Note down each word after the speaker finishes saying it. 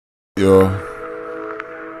Yeah.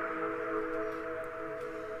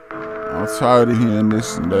 I'm tired of hearing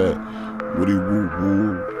this and that. Woody woo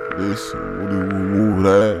woo this and woody woo woo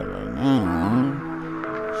that. Like,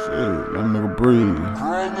 shit, let nigga breathe.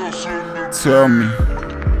 Tell me,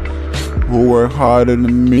 who work harder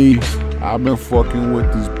than me? I've been fucking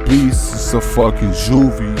with these beasts since a fucking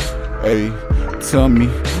juvie. Ayy, tell me,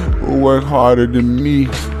 who work harder than me?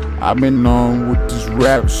 I've been on with this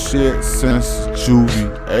rap shit since juvie.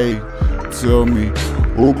 Ayy, tell me,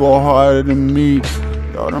 who go harder than me?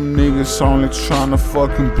 Yo, them niggas only tryna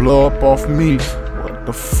fucking blow up off me. What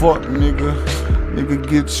the fuck, nigga? Nigga,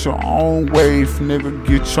 get your own wave. Nigga,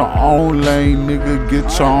 get your own lane. Nigga,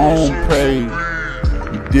 get your own pay.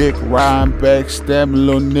 You dick riding, backstabbing,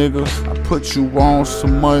 little nigga. I put you on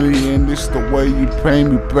some money and this the way you pay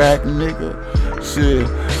me back, nigga. Shit,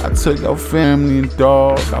 I took your family and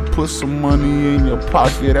dog. I put some money in your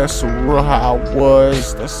pocket. That's real how I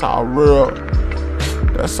was. That's how real.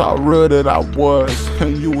 That's how real that I was.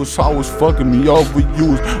 And you was always fucking me over.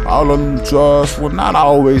 You was all of them drugs. Well, not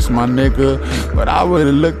always, my nigga, but I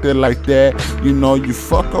would've looked at it like that. You know, you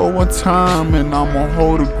fuck her one time and I'ma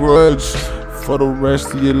hold a grudge for the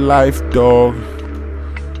rest of your life, dog.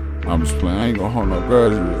 I'm just playing. I ain't gonna hold no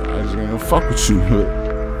grudge. I just ain't gonna fuck with you.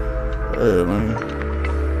 Yeah, man.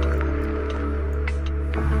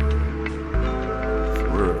 For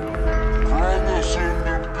real.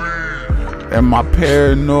 Am I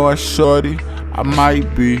paranoid, shorty? I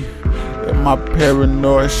might be. Am I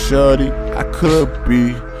paranoid, shorty? I could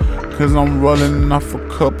be. Cause I'm rolling off a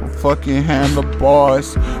couple fucking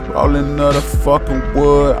handlebars, rolling other fucking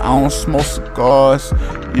wood. I don't smoke cigars.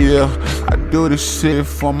 Yeah, I do this shit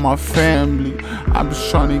for my family. I'm just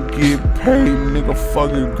trying to get paid, nigga.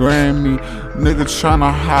 Fucking Grammy, nigga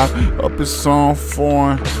tryna hop up in some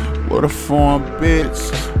foreign with a foreign bitch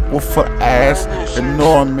with her ass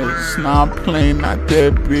enormous. Now I'm playing not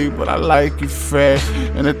that big, but I like it fat.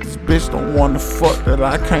 And if this bitch don't wanna fuck, that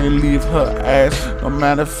I can't leave her ass. No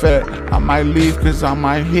matter of fact, I might leave cause I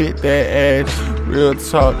might hit that ass. Real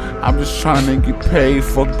talk, I'm just trying to get paid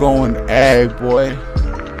for going ag, boy.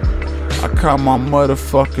 I count my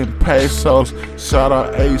motherfucking pesos. Shout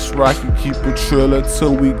out Ace Rocky, keep it triller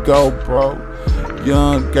till we go, bro.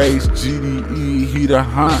 Young Gates, GDE, he the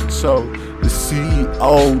honcho, the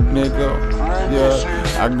CEO, nigga.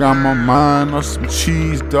 Yeah, I got my mind on some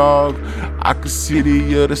cheese, dog. I can see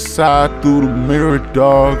the other side through the mirror,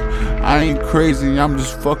 dog. I ain't crazy, I'm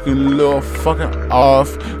just fucking little fucking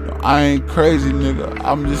off. No, I ain't crazy, nigga.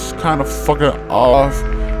 I'm just kinda fucking off.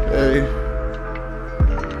 Hey,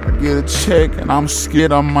 I get a check and I'm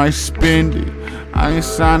scared I might spend it. I ain't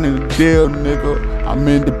signing a deal, nigga. I'm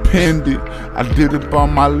independent. I did it by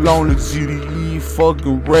my lonely GDE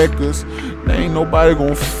fucking records. There ain't nobody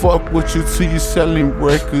gon' fuck with you till you selling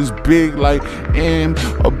records big like M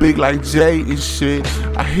or big like J and shit.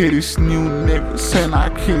 I hear this new nigga saying I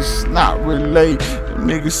can't not relate. Them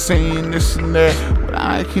niggas saying this and that, but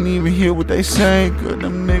I can't even hear what they saying. Cause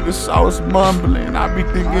them niggas always mumbling. I be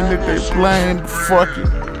thinking that they playing, but fuck it.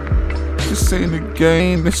 This ain't a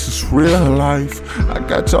game, this is real life. I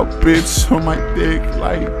got your bitch on my dick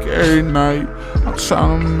like every night. I'm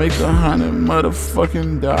trying to make $100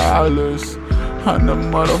 motherfucking dollars.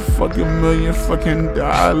 $100 motherfucking million fucking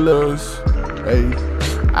dollars. Hey,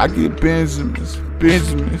 I get Benjamins.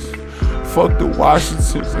 Fuck the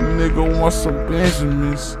Washingtons, a nigga want some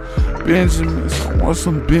Benjamins. I want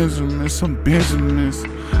some Benjamins.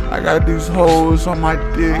 I got these hoes on my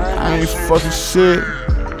dick, I ain't fucking shit.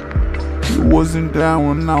 You wasn't down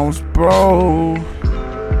when I was broke,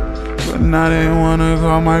 but now they wanna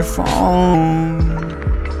call my phone.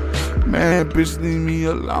 Man, bitch, leave me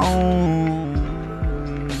alone.